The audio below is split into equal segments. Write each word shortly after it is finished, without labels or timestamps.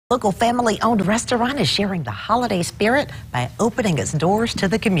Local family-owned restaurant is sharing the holiday spirit by opening its doors to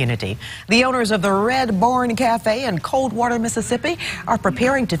the community. The owners of the Red Barn Cafe in Coldwater, Mississippi are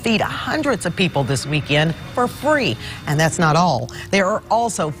preparing to feed hundreds of people this weekend for free. And that's not all. There are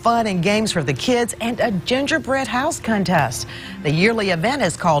also fun and games for the kids and a gingerbread house contest. The yearly event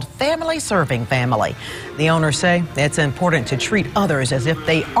is called Family Serving Family. The owners say it's important to treat others as if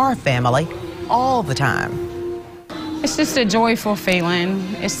they are family all the time. It's just a joyful feeling.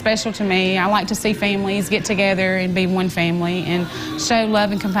 It's special to me. I like to see families get together and be one family and show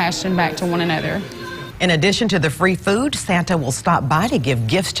love and compassion back to one another. In addition to the free food, Santa will stop by to give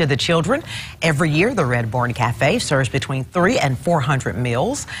gifts to the children. Every year, the Red Barn Cafe serves between 300 and 400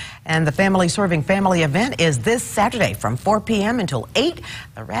 meals. And the Family Serving Family event is this Saturday from 4 p.m. until 8.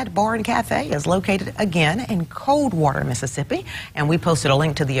 The Red Barn Cafe is located again in Coldwater, Mississippi. And we posted a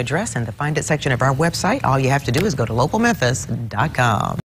link to the address in the Find It section of our website. All you have to do is go to localmemphis.com.